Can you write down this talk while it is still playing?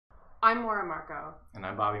I'm Maura Marco. And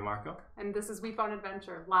I'm Bobby Marco. And this is We Found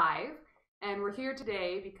Adventure Live. And we're here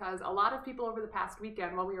today because a lot of people over the past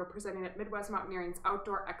weekend, while we were presenting at Midwest Mountaineering's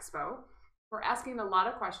Outdoor Expo, were asking a lot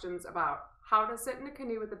of questions about how to sit in a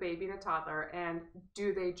canoe with a baby and a toddler, and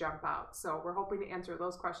do they jump out? So we're hoping to answer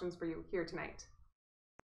those questions for you here tonight.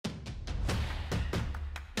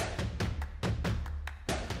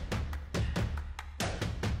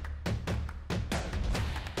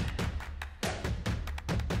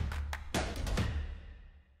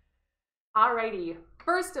 Alrighty,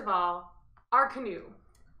 first of all, our canoe.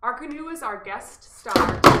 Our canoe is our guest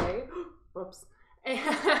star today. Whoops.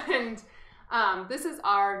 And this is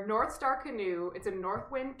our North Star canoe. It's a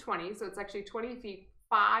Northwind 20, so it's actually 20 feet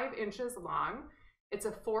 5 inches long. It's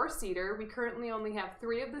a 4-seater. We currently only have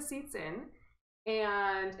 3 of the seats in,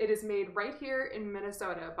 and it is made right here in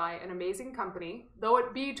Minnesota by an amazing company. Though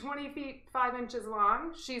it be 20 feet 5 inches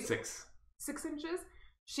long, she's 6 inches.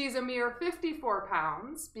 She's a mere 54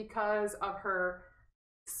 pounds because of her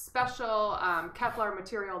special Kevlar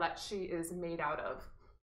material that she is made out of.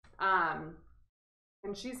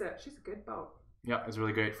 And she's a good boat. Yeah, it's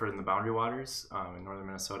really great for in the boundary waters in northern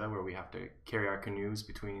Minnesota, where we have to carry our canoes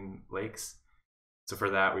between lakes. So for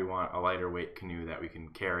that, we want a lighter weight canoe that we can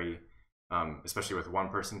carry, especially with one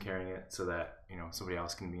person carrying it, so that somebody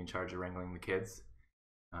else can be in charge of wrangling the kids.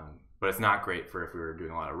 But it's not great for if we were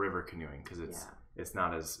doing a lot of river canoeing, because it's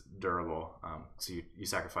not as durable. So you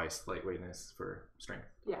sacrifice lightweightness for strength.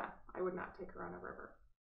 Yeah, I would not take her on a river.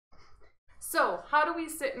 So how do we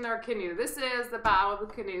sit in our canoe? This is the bow of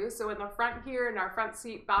the canoe. So in the front here, in our front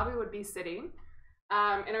seat, Bobby would be sitting.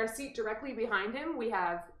 In our seat directly behind him, we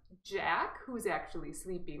have Jack, who's actually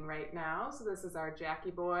sleeping right now. So this is our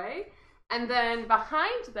Jackie boy. And then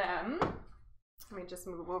behind them, let me just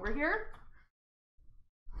move over here,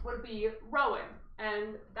 would be Rowan.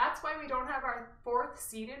 And that's why we don't have our 4th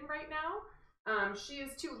seat in right now. She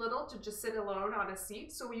is too little to just sit alone on a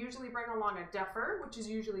seat, so we usually bring along a duffer, which is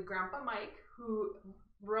usually Grandpa Mike, who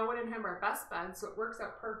Rowan and him are best buds, so it works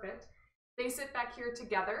out perfect. They sit back here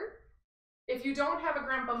together. If you don't have a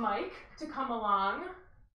Grandpa Mike to come along,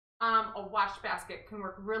 a wash basket can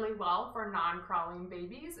work really well for non-crawling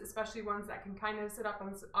babies, especially ones that can kind of sit up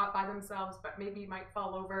by themselves but maybe might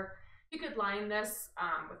fall over. You could line this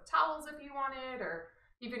with towels if you wanted, or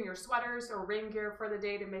even your sweaters or rain gear for the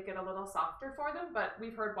day to make it a little softer for them. But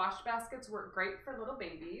we've heard wash baskets work great for little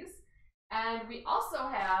babies. And we also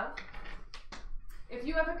have, if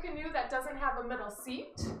you have a canoe that doesn't have a middle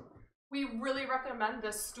seat, we really recommend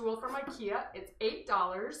this stool from IKEA. It's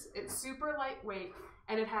 $8. It's super lightweight,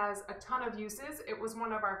 and it has a ton of uses. It was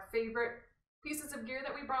one of our favorite pieces of gear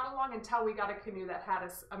that we brought along until we got a canoe that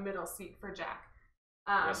had a middle seat for Jack.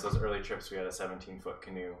 Yes, those early trips we had a 17-foot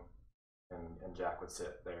canoe, and Jack would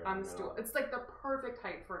sit there on the stool. It's like the perfect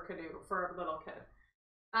height for a canoe for a little kid.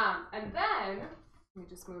 And then, let me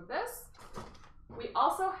just move this. We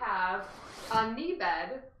also have a knee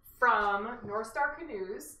bed from North Star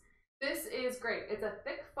Canoes. This is great. It's a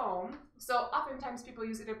thick foam, so oftentimes people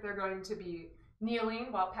use it if they're going to be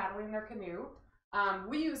kneeling while paddling their canoe.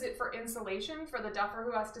 We use it for insulation for the duffer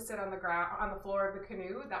who has to sit on the ground, on the floor of the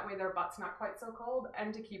canoe. That way their butt's not quite so cold,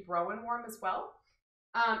 and to keep Rowan warm as well.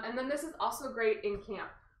 And then this is also great in camp.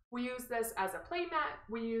 We use this as a play mat.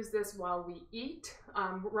 We use this while we eat.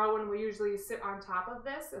 Rowan will usually sit on top of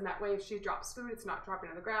this, and that way if she drops food, it's not dropping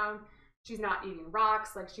on the ground. She's not eating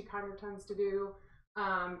rocks like she kind of tends to do.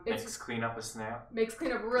 Makes cleanup a snap. Makes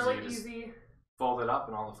cleanup really easy. Fold it up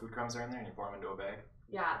and all the food crumbs are in there, and you pour them into a bag.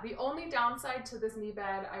 Yeah, the only downside to this knee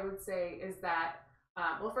bed, I would say, is that,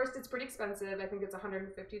 well, first, it's pretty expensive. I think it's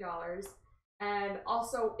 $150. And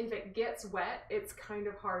also, if it gets wet, it's kind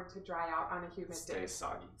of hard to dry out on a humid day. It stays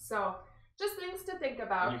soggy. So, just things to think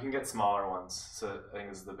about. And you can get smaller ones, so I think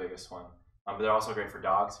this is the biggest one. But they're also great for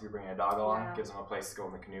dogs. If you're bringing a dog along, it gives them a place to go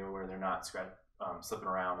in the canoe where they're not slipping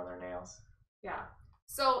around on their nails. Yeah.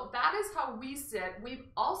 So, that is how we sit. We've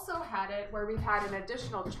also had it where we've had an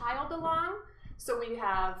additional child along. So we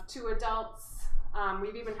have 2 adults.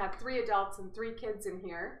 We've even had 3 adults and 3 kids in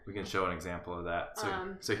here. We can show an example of that.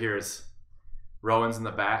 So here's Rowan's in the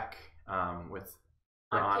back with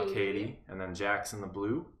her Aunt Katie, and then Jack's in the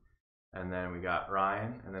blue, and then we got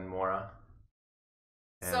Ryan, and then Maura.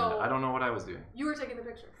 And so, I don't know what I was doing. You were taking the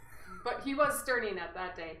picture, but he was sterning it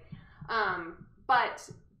that day. But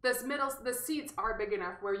the seats are big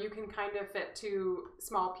enough where you can kind of fit 2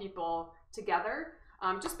 small people together.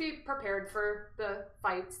 Just be prepared for the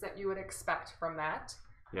fights that you would expect from that.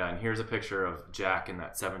 Yeah, and here's a picture of Jack in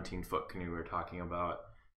that 17-foot canoe we were talking about,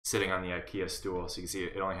 sitting on the IKEA stool. So you can see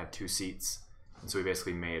it only had 2 seats. And so we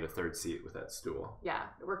basically made a 3rd seat with that stool. Yeah,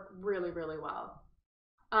 it worked really, really well.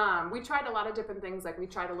 We tried a lot of different things. Like we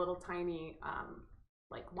tried a little tiny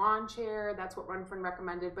like lawn chair. That's what one friend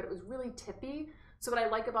recommended, but it was really tippy. So what I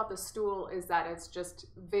like about the stool is that it's just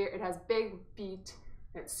it has big feet.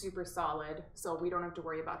 It's super solid, so we don't have to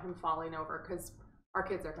worry about him falling over because our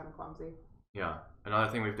kids are kind of clumsy. Yeah.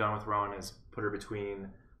 Another thing we've done with Rowan is put her between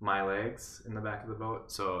my legs in the back of the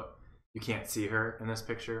boat, so you can't see her in this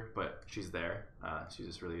picture, but she's there. She's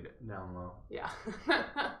just really down low. Yeah.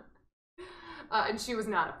 And she was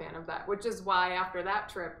not a fan of that, which is why after that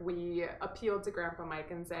trip, we appealed to Grandpa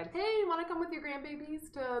Mike and said, hey, want to come with your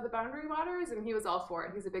grandbabies to the Boundary Waters? And he was all for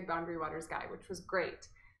it. He's a big Boundary Waters guy, which was great.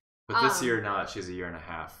 But this year, now that she's a year and a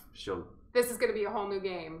half, this is going to be a whole new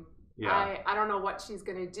game. Yeah. I don't know what she's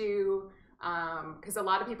going to do, because a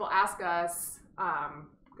lot of people ask us,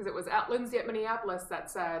 because it was at Lindsay at Minneapolis that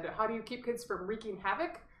said, how do you keep kids from wreaking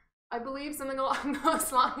havoc? I believe something along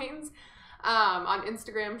those lines. On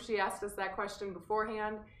Instagram, she asked us that question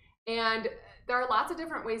beforehand. And there are lots of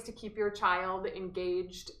different ways to keep your child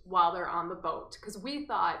engaged while they're on the boat. Because we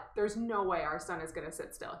thought, there's no way our son is going to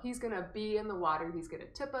sit still. He's going to be in the water. He's going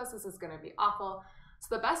to tip us. This is going to be awful.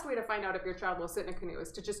 So the best way to find out if your child will sit in a canoe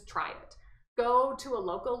is to just try it. Go to a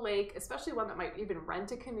local lake, especially one that might even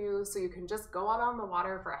rent a canoe, so you can just go out on the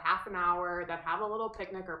water for a half an hour, then have a little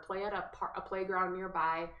picnic or play at a playground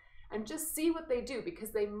nearby, and just see what they do,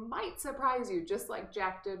 because they might surprise you just like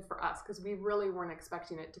Jack did for us, because we really weren't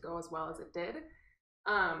expecting it to go as well as it did.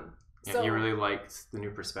 Yeah, you really liked the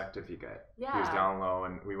new perspective you get. Yeah. He was down low,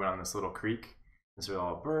 and we went on this little creek. There's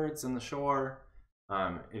all birds in the shore,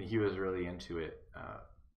 and he was really into it,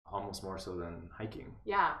 almost more so than hiking.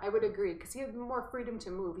 Yeah, I would agree, because he had more freedom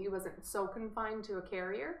to move. He wasn't so confined to a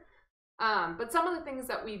carrier. But some of the things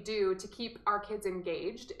that we do to keep our kids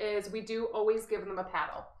engaged is we do always give them a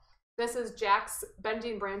paddle. This is Jack's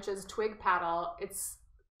Bending Branches twig paddle. It's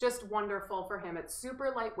just wonderful for him. It's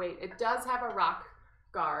super lightweight. It does have a rock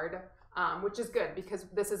guard, which is good because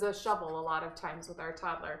this is a shovel a lot of times with our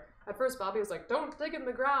toddler. At first, Bobby was like, don't dig in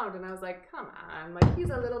the ground. And I was like, come on, like he's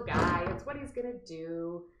a little guy. It's what he's gonna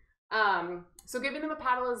do. So giving him a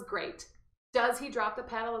paddle is great. Does he drop the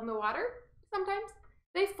paddle in the water? Sometimes.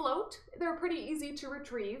 They float. They're pretty easy to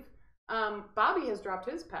retrieve. Bobby has dropped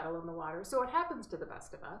his paddle in the water, so it happens to the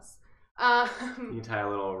best of us. You can tie a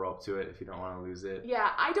little rope to it if you don't want to lose it.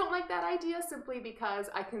 Yeah, I don't like that idea simply because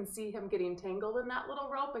I can see him getting tangled in that little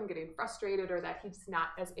rope and getting frustrated, or that he's not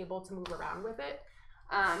as able to move around with it.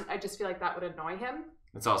 I just feel like that would annoy him.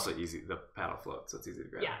 It's also easy. The paddle floats, so it's easy to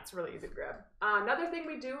grab. Yeah, it's really easy to grab. Another thing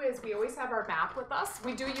we do is we always have our map with us.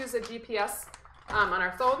 We do use a GPS on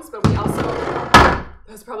our phones, but we also...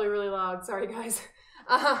 That's probably really loud. Sorry, guys.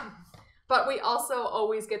 But we also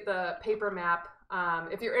always get the paper map.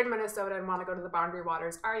 If you're in Minnesota and want to go to the Boundary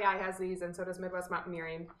Waters, REI has these, and so does Midwest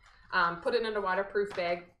Mountaineering. Put it in a waterproof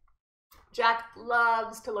bag. Jack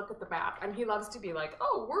loves to look at the map, and he loves to be like,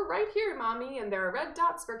 oh, we're right here, Mommy, and there are red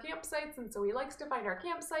dots for campsites, and so he likes to find our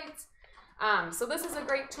campsites. So this is a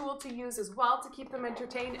great tool to use as well to keep them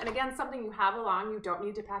entertained, and again, something you have along, you don't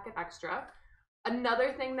need to pack it extra.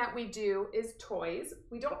 Another thing that we do is toys.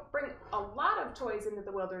 We don't bring a lot of toys into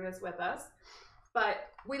the wilderness with us, but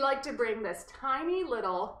we like to bring this tiny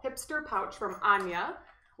little hipster pouch from Anya,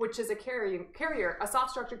 which is a carrier, a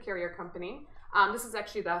soft structure carrier company. This is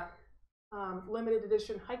actually the limited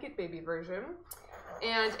edition Hike It Baby version.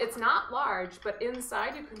 And it's not large, but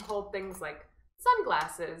inside you can hold things like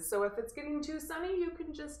sunglasses. So if it's getting too sunny, you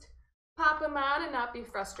can just pop them on and not be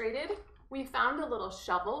frustrated. We found a little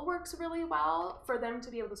shovel works really well for them to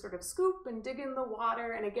be able to sort of scoop and dig in the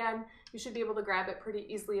water. And again, you should be able to grab it pretty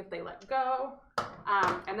easily if they let go.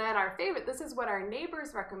 And then our favorite, this is what our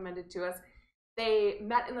neighbors recommended to us. They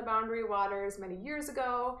met in the Boundary Waters many years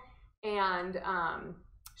ago, and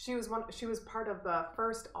she was part of the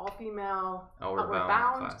first all-female Outward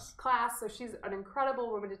Bound class. So she's an incredible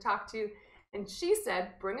woman to talk to. And she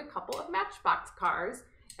said, bring a couple of Matchbox cars,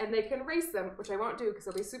 and they can race them, which I won't do because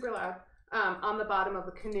it'll be super loud. On the bottom of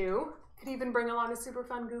the canoe. Could even bring along a super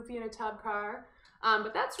fun Goofy in a tub car.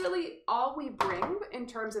 But that's really all we bring in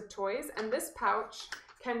terms of toys. And this pouch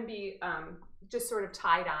can be just sort of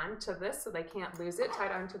tied on to this so they can't lose it,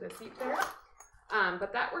 tied onto the seat there.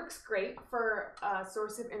 But that works great for a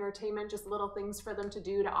source of entertainment, just little things for them to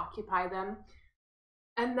do to occupy them.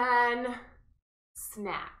 And then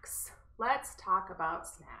snacks. Let's talk about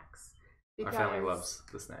snacks. Our family loves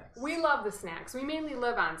the snacks. We love the snacks. We mainly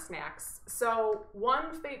live on snacks. So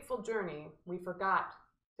one fateful journey, we forgot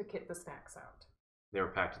to kit the snacks out. They were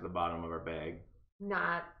packed at the bottom of our bag.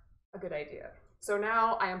 Not a good idea. So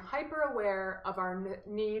now I am hyper aware of our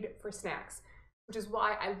need for snacks. which is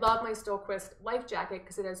why I love my Stolquist life jacket,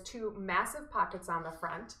 because it has 2 massive pockets on the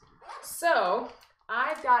front. So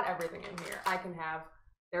I've got everything in here. I can have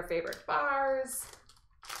their favorite bars,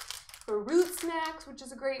 fruit snacks, which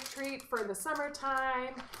is a great treat for the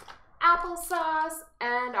summertime, applesauce,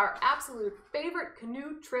 and our absolute favorite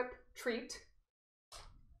canoe trip treat,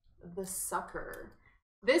 the sucker.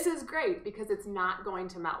 This is great because it's not going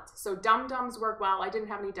to melt. So dum-dums work well. I didn't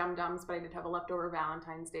have any dum-dums, but I did have a leftover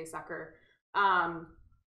Valentine's Day sucker.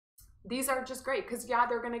 These are just great because, yeah,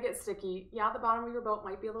 they're going to get sticky. Yeah, the bottom of your boat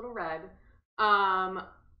might be a little red,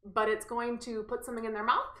 but it's going to put something in their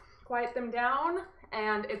mouth, quiet them down,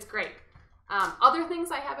 and it's great. Other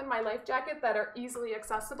things I have in my life jacket that are easily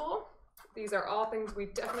accessible. These are all things we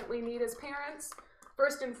definitely need as parents.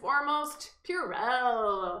 First and foremost,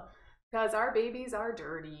 Purell, because our babies are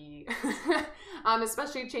dirty,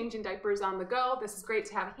 especially changing diapers on the go. This is great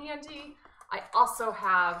to have handy. I also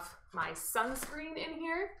have my sunscreen in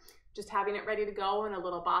here. Just having it ready to go in a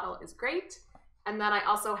little bottle is great. And then I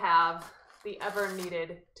also have the ever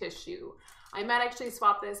needed tissue. I might actually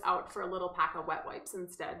swap this out for a little pack of wet wipes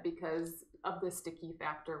instead because of the sticky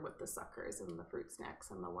factor with the suckers and the fruit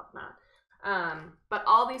snacks and the whatnot. But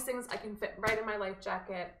all these things I can fit right in my life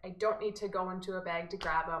jacket. I don't need to go into a bag to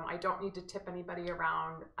grab them. I don't need to tip anybody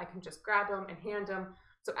around. I can just grab them and hand them.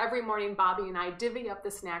 So every morning, Bobby and I divvy up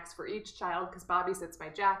the snacks for each child because Bobby sits by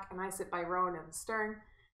Jack and I sit by Rowan in the stern.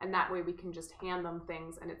 And that way we can just hand them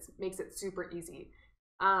things and it makes it super easy.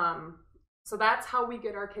 So that's how we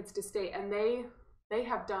get our kids to stay. And they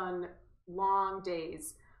have done long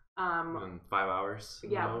days. 5 hours.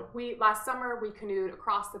 Yeah, last summer we canoed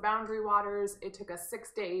across the Boundary Waters. It took us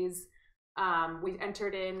 6 days. We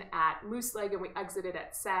entered in at Moose Lake and we exited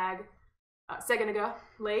at Saginaga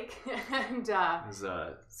Lake, and it was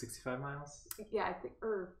 65 miles. Yeah, I think,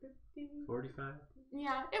 or 50. 45.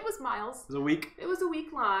 Yeah, it was miles. It was a week. It was a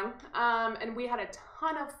week long, and we had a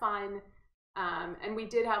ton of fun. And we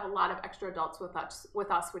did have a lot of extra adults with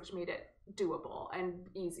us, which made it doable and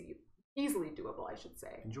easily doable, I should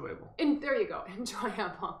say. Enjoyable. And there you go,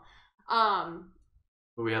 enjoyable.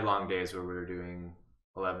 But we had long days where we were doing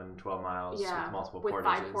 11, 12 miles with multiple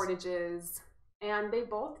portages. 5 portages. And they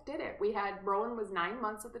both did it. Rowan was 9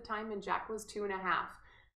 months at the time and Jack was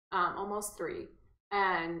 2.5, almost 3.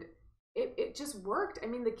 And it just worked. I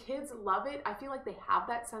mean, the kids love it. I feel like they have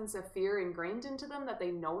that sense of fear ingrained into them that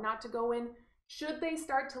they know not to go in. Should they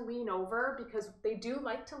start to lean over, because they do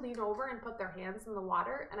like to lean over and put their hands in the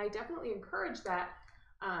water, and I definitely encourage that.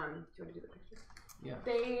 Do you want to do the picture? Yeah.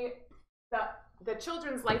 The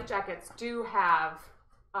children's life jackets do have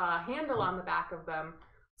a handle on the back of them,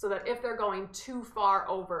 so that if they're going too far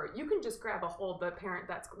over, you can just grab a hold the parent,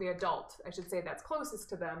 that's the adult, I should say, that's closest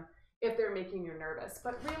to them, if they're making you nervous.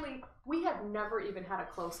 But really, we have never even had a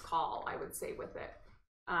close call, I would say, with it.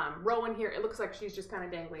 Rowan here, it looks like she's just kind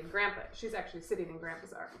of dangling Grandpa. She's actually sitting in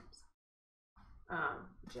Grandpa's arms.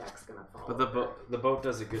 Jack's gonna fall. But the boat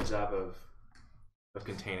does a good job of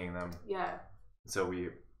containing them. Yeah. So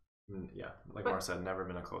Maura said, never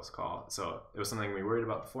been a close call. So it was something we worried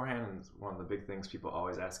about beforehand, and one of the big things people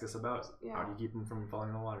always ask us about. Yeah. How do you keep them from falling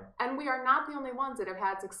in the water? And we are not the only ones that have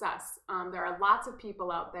had success. There are lots of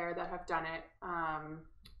people out there that have done it.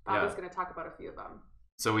 Bobby's going to talk about a few of them.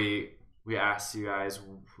 So we asked you guys,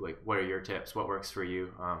 like, what are your tips? What works for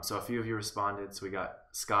you? So a few of you responded. So we got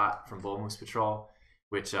Scott from Bull Moose Patrol,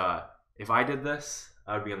 which if I did this,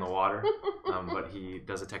 I would be in the water. But he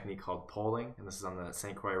does a technique called poling, and this is on the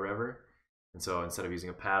St. Croix River. And so instead of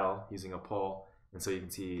using a paddle, using a pole. And so you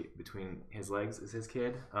can see between his legs is his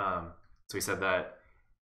kid. So he said that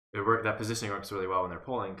that positioning works really well when they're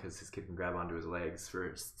poling because his kid can grab onto his legs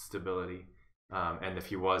for stability. And if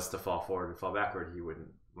he was to fall forward and fall backward, he wouldn't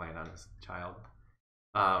land on his child.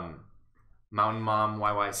 Mountain Mom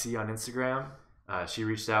YYC on Instagram, she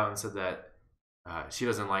reached out and said that she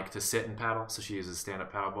doesn't like to sit and paddle, so she uses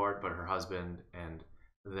stand-up paddleboard, but her husband and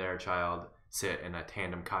their child sit in a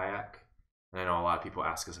tandem kayak. And I know a lot of people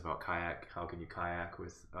ask us about kayak. How can you kayak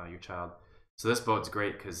with your child? So this boat's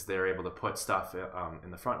great because they're able to put stuff in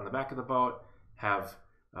the front and the back of the boat, have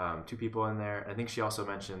 2 people in there. I think she also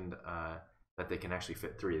mentioned that they can actually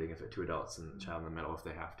fit 3. They can fit 2 adults and a child in the middle if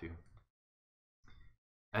they have to.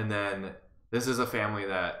 And then this is a family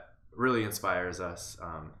that really inspires us.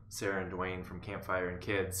 Sarah and Dwayne from Campfire and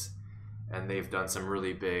Kids, and they've done some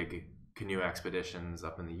really big canoe expeditions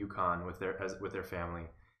up in the Yukon with their family.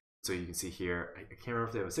 So you can see here, I can't remember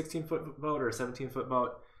if they have a 16-foot boat or a 17-foot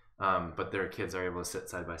boat, but their kids are able to sit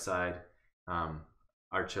side by side.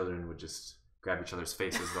 Our children would just grab each other's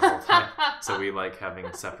faces the whole time. So we like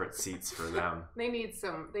having separate seats for them. They need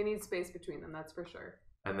space between them, that's for sure.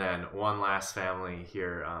 And then one last family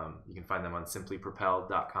here, you can find them on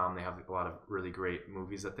simplypropelled.com. They have a lot of really great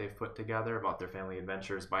movies that they've put together about their family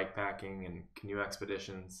adventures, bike packing, and canoe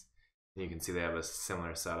expeditions. And you can see they have a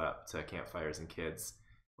similar setup to Campfires and Kids,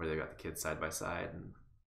 where they've got the kids side by side and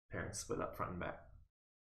parents split up front and back.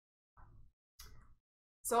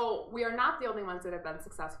 So we are not the only ones that have been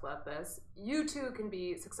successful at this. You too can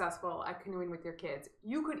be successful at canoeing with your kids.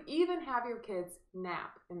 You could even have your kids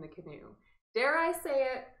nap in the canoe. Dare I say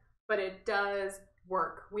it, but it does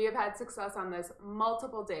work. We have had success on this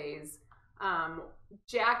multiple days.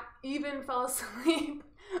 Jack even fell asleep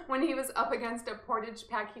when he was up against a portage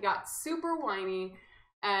pack. He got super whiny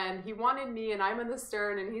and he wanted me, and I'm in the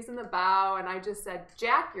stern and he's in the bow, and I just said,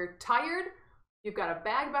 Jack, you're tired. You've got a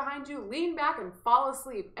bag behind you, lean back and fall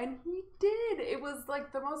asleep. And he did. It was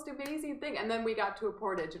like the most amazing thing. And then we got to a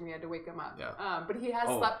portage and we had to wake him up. Yeah. But he has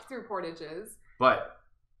slept through portages. But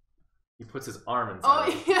he puts his arm inside.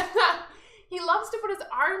 Oh, yeah. He loves to put his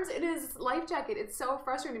arms in his life jacket. It's so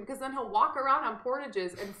frustrating because then he'll walk around on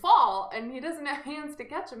portages and fall and he doesn't have hands to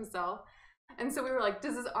catch himself. And so we were like,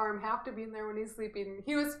 does his arm have to be in there when he's sleeping?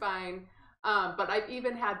 He was fine. But I've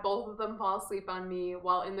even had both of them fall asleep on me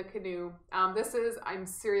while in the canoe. I'm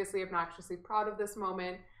seriously obnoxiously proud of this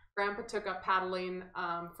moment. Grandpa took up paddling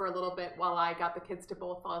for a little bit while I got the kids to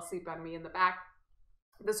both fall asleep on me in the back.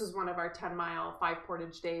 This was one of our 10-mile, 5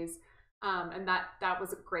 portage days. And that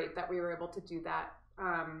was great that we were able to do that.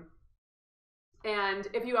 And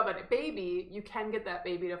if you have a baby, you can get that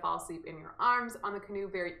baby to fall asleep in your arms on the canoe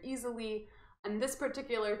very easily. On this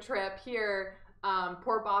particular trip here,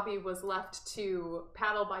 poor Bobby was left to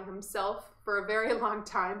paddle by himself for a very long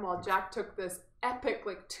time while Jack took this epic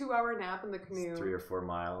 2-hour nap in the canoe. 3 or 4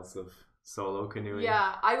 miles of solo canoeing.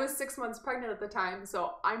 Yeah, I was 6 months pregnant at the time,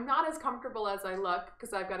 so I'm not as comfortable as I look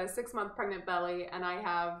because I've got a 6-month pregnant belly and I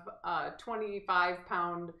have a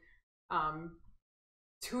 25-pound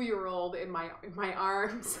 2-year-old in my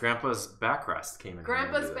arms. Grandpa's backrest came in.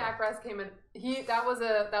 Grandpa's backrest came in. That was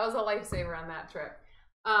a lifesaver on that trip.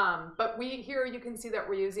 But here you can see that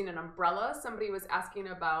we're using an umbrella. Somebody was asking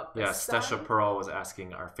about the sun. Stesha Pearl was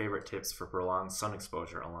asking our favorite tips for prolonged sun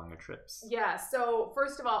exposure along our trips. Yeah, so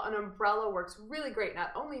first of all, an umbrella works really great,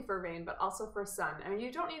 not only for rain, but also for sun. I mean,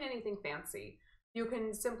 you don't need anything fancy. You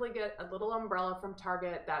can simply get a little umbrella from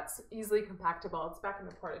Target that's easily compactable. It's back in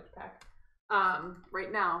the portage pack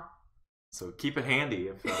right now. So keep it handy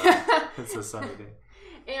if it's a sunny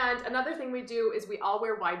day. And another thing we do is we all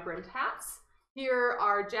wear wide-brimmed hats. Here,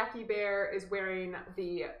 our Jackie Bear is wearing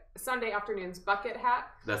the Sunday Afternoons bucket hat.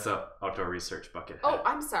 That's an outdoor research bucket hat. Oh,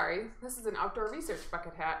 I'm sorry. This is an outdoor research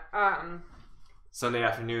bucket hat. Sunday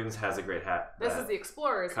Afternoons has a great hat. This is the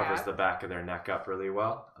Explorer's hat. Covers the back of their neck up really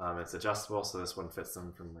well. It's adjustable, so this one fits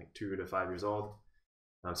them from 2 to 5 years old.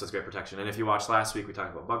 So it's great protection. And if you watched last week, we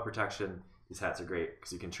talked about bug protection. These hats are great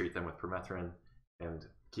because you can treat them with permethrin and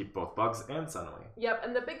keep both bugs and sun away. Yep,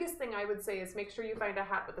 and the biggest thing I would say is make sure you find a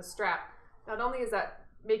hat with a strap. Not only is that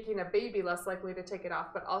making a baby less likely to take it off,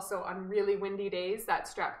 but also on really windy days, that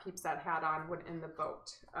strap keeps that hat on when in the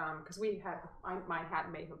boat. Because my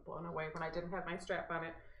hat may have blown away when I didn't have my strap on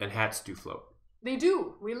it. And hats do float. They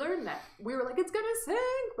do. We learned that. We were like, it's going to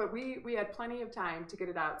sink, but we had plenty of time to get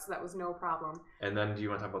it out, so that was no problem. And then do you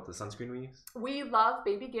want to talk about the sunscreen we use? We love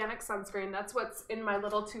Baby Gannick sunscreen. That's what's in my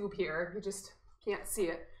little tube here. You just can't see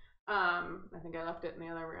it. I think I left it in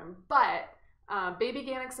the other room. But Baby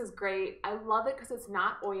Gannick's is great. I love it because it's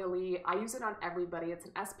not oily. I use it on everybody. It's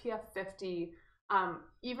an SPF 50.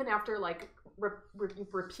 Even after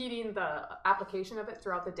repeating the application of it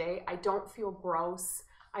throughout the day, I don't feel gross.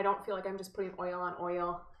 I don't feel like I'm just putting oil on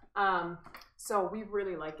oil. So we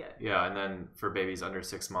really like it. Yeah, and then for babies under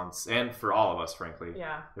 6 months, and for all of us, frankly.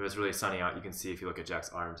 Yeah. If it's really sunny out, you can see if you look at Jack's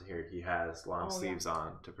arms here, he has long sleeves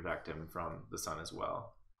on to protect him from the sun as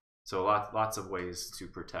well. So lots of ways to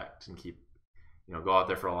protect and keep, go out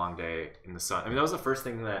there for a long day in the sun. I mean, that was the first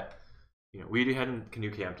thing that, we had in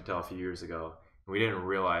canoe camp until a few years ago. And we didn't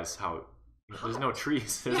realize how, there's no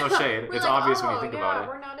trees, there's no shade. It's obvious when you think about it.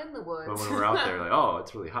 We're not in the woods. But when we're out there,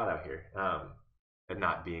 it's really hot out here. And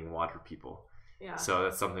not being water people. Yeah. So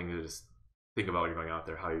that's something to just think about when you're going out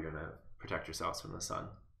there, how you're going to protect yourselves from the sun.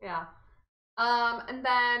 Yeah. And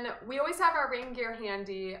then we always have our rain gear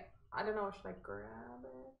handy. I don't know, should I grab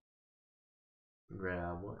it?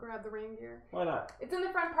 Grab what? Grab the rain gear. Why not? It's in the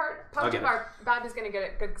front pouch of our. Bobby's gonna get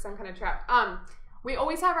it good because I'm kind of trapped. We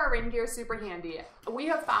always have our rain gear super handy. We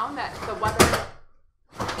have found that the weather.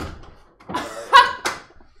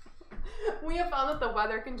 We have found that the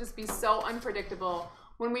weather can just be so unpredictable.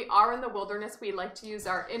 When we are in the wilderness, we like to use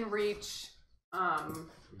our InReach. Garmin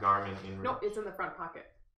InReach. Nope, it's in the front pocket.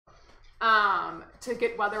 to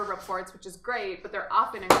get weather reports, which is great, but they're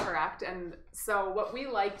often incorrect. And so what we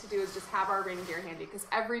like to do is just have our rain gear handy, because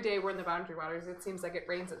every day we're in the Boundary Waters, it seems like it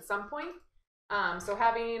rains at some point. So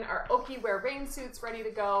having our Oki wear rain suits ready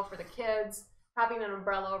to go for the kids, having an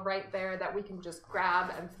umbrella right there that we can just grab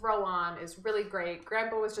and throw on is really great.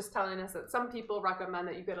 Grandpa was just telling us that some people recommend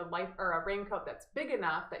that you get a raincoat that's big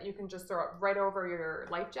enough that you can just throw it right over your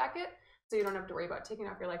life jacket, so you don't have to worry about taking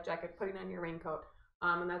off your life jacket, putting on your raincoat.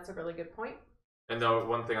 And that's a really good point. And though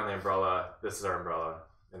one thing on the umbrella, this is our umbrella,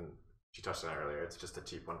 and she touched on it earlier. It's just a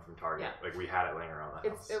cheap one from Target. Yeah. Like we had it laying around the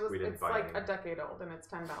house. It's like a decade old, and it's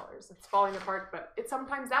 $10. It's falling apart, but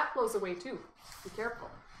sometimes that blows away too. Be careful.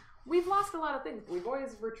 We've lost a lot of things, but we've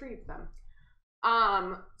always retrieved them.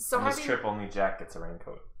 So on this trip, only Jack gets a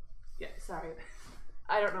raincoat. Yeah, sorry.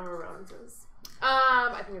 I don't know where Rowan's is.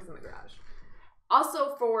 I think it's in the garage.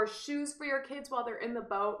 Also, for shoes for your kids while they're in the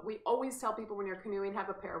boat, we always tell people when you're canoeing, have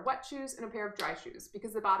a pair of wet shoes and a pair of dry shoes,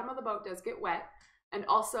 because the bottom of the boat does get wet. And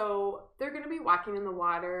also, they're going to be walking in the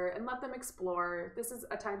water, and let them explore. This is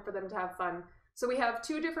a time for them to have fun. So we have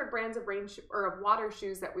 2 different brands of of water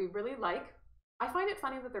shoes that we really like. I find it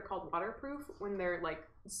funny that they're called waterproof when they're like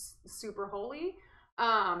super holy,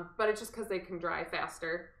 but it's just because they can dry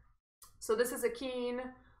faster. So this is a Keen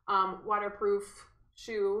waterproof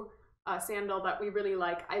shoe. Sandal that we really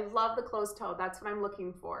like. I love the closed toe. That's what I'm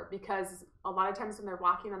looking for, because a lot of times when they're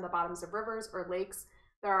walking on the bottoms of rivers or lakes,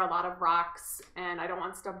 there are a lot of rocks, and I don't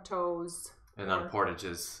want stubbed toes. And on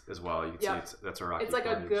portages as well. You can see that's a rocky It's like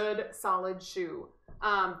portage. a good solid shoe.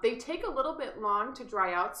 They take a little bit long to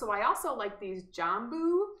dry out, so I also like these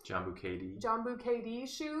Jambu KD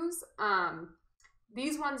shoes.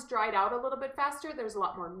 These ones dried out a little bit faster. There's a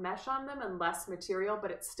lot more mesh on them and less material, but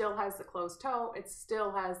it still has the closed toe. It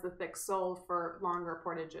still has the thick sole for longer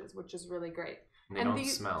portages, which is really great. And they don't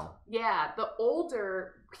smell. Yeah, the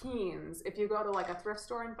older Keens, if you go to like a thrift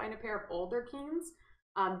store and find a pair of older Keens,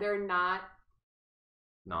 they're not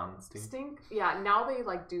non-stink. Yeah, now they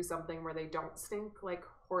like do something where they don't stink like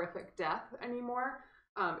horrific death anymore.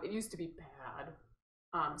 It used to be bad.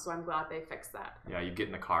 So I'm glad they fixed that. Yeah, you get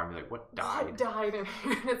in the car and be like, what died? What died in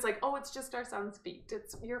here? And it's like, oh, it's just our son's feet.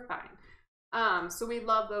 You're fine. So we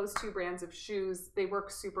love those 2 brands of shoes. They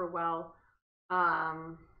work super well.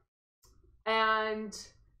 And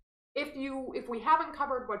if we haven't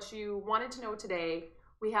covered what you wanted to know today,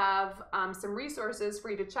 we have some resources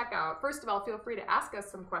for you to check out. First of all, feel free to ask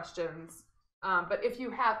us some questions. But if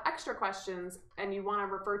you have extra questions and you want to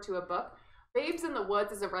refer to a book, Babes in the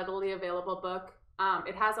Woods is a readily available book.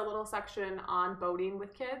 It has a little section on boating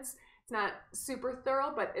with kids. It's not super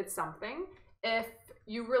thorough, but it's something. If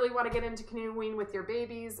you really want to get into canoeing with your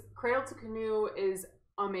babies, Cradle to Canoe is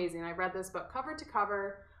amazing. I read this book cover to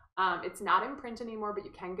cover. It's not in print anymore, but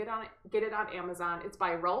you can get it on Amazon. It's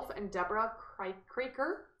by Rolf and Deborah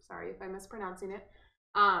Kraker. Sorry if I'm mispronouncing it.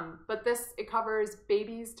 But it covers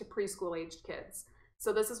babies to preschool aged kids.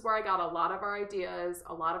 So this is where I got a lot of our ideas,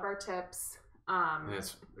 a lot of our tips. And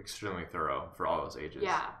it's extremely thorough for all those ages.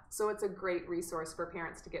 Yeah, so it's a great resource for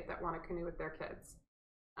parents to get that want to canoe with their kids.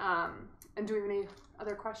 And do we have any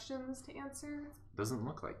other questions to answer? Doesn't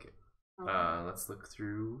look like it. Okay. Let's look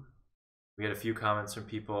through. We had a few comments from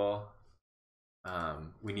people.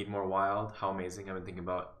 We need more wild. How amazing. I've been thinking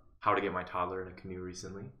about how to get my toddler in a canoe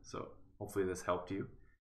recently, so hopefully this helped you.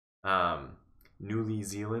 New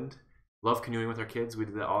Zealand. Love canoeing with our kids. We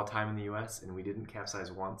did that all the time in the U.S. and we didn't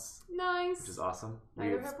capsize once. Nice. Which is awesome.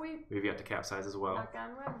 Neither have we. We've yet to capsize as well. Knock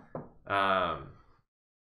on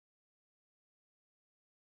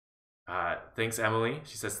wood. Thanks, Emily.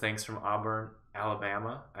 She says, thanks from Auburn,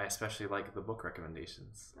 Alabama. I especially like the book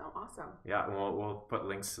recommendations. Oh, awesome. Yeah, we'll put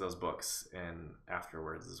links to those books in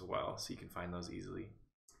afterwards as well, so you can find those easily.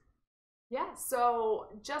 Yeah, so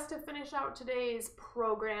just to finish out today's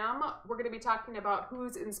program, we're going to be talking about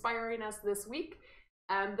who's inspiring us this week.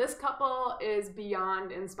 And this couple is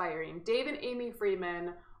beyond inspiring. Dave and Amy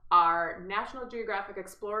Freeman are National Geographic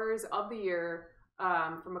Explorers of the Year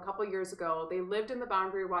from a couple years ago. They lived in the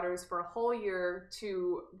Boundary Waters for a whole year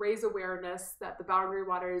to raise awareness that the Boundary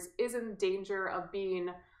Waters is in danger of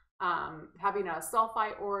being having a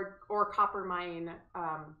sulfide or copper mine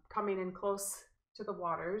coming in close to the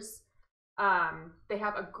waters. They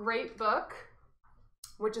have a great book,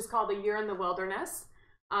 which is called A Year in the Wilderness.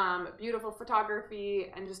 Beautiful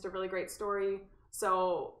photography and just a really great story.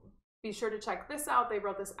 So be sure to check this out. They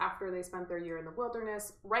wrote this after they spent their year in the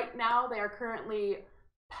wilderness. Right now, they are currently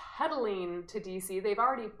pedaling to DC. They've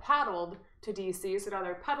already paddled to DC, so now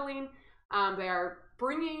they're pedaling. They are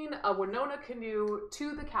bringing a Winona canoe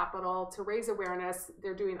to the Capitol to raise awareness.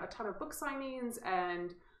 They're doing a ton of book signings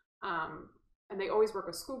and And they always work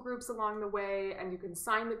with school groups along the way, and you can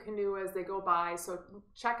sign the canoe as they go by. So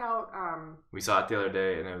check out. We saw it the other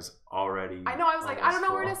day, and it was already. I know. I was like, I don't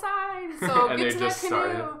know where to sign. So and get to that canoe.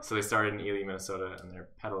 Started. So they started in Ely, Minnesota, and they're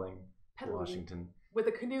pedaling to Washington with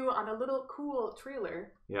a canoe on a little cool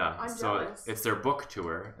trailer. Yeah. I'm so jealous. It's their book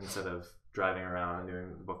tour instead of driving around and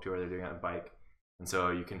doing the book tour. They're doing it on a bike, and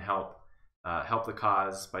so you can help the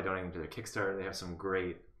cause by donating to their Kickstarter. They have some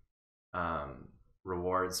great.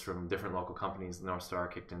 Rewards from different local companies. North Star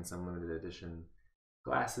kicked in some limited edition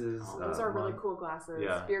glasses. Oh, those are really cool glasses.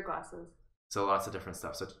 Yeah. Beer glasses. So lots of different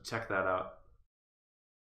stuff. So check that out.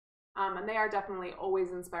 And they are definitely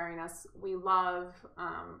always inspiring us. We love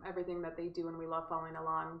everything that they do, and we love following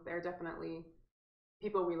along. They're definitely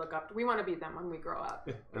people we look up to. We want to be them when we grow up.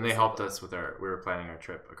 And they helped us with we were planning our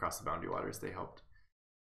trip across the Boundary Waters. They helped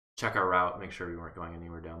check our route, make sure we weren't going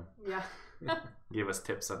anywhere dumb. Yeah. Give us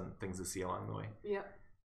tips on things to see along the way. Yep.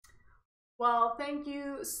 Well, thank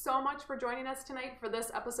you so much for joining us tonight for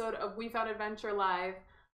this episode of We Found Adventure Live.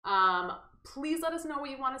 Please let us know what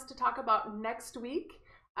you want us to talk about next week,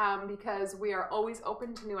 because we are always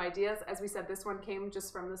open to new ideas. As we said, this one came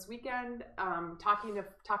just from this weekend, talking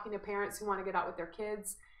to parents who want to get out with their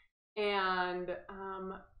kids. And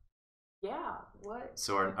yeah, what?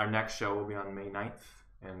 So our next show will be on May 9th,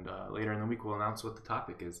 and later in the week we'll announce what the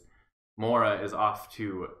topic is. Mora is off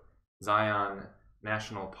to Zion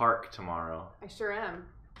National Park tomorrow. I sure am.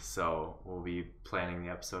 So we'll be planning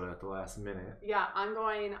the episode at the last minute. Yeah, I'm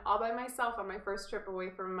going all by myself on my first trip away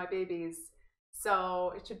from my babies.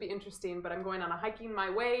 So it should be interesting, but I'm going on a Hiking My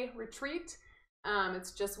Way retreat.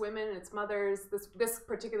 It's just women, it's mothers. This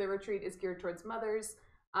particular retreat is geared towards mothers.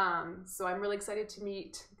 So I'm really excited to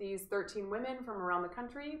meet these 13 women from around the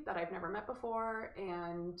country that I've never met before.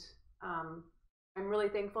 And I'm really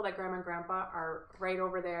thankful that Grandma and Grandpa are right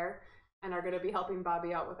over there and are going to be helping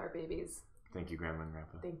Bobby out with our babies. Thank you, Grandma and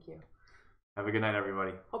Grandpa. Thank you. Have a good night,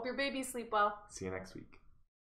 everybody. Hope your babies sleep well. See you next week.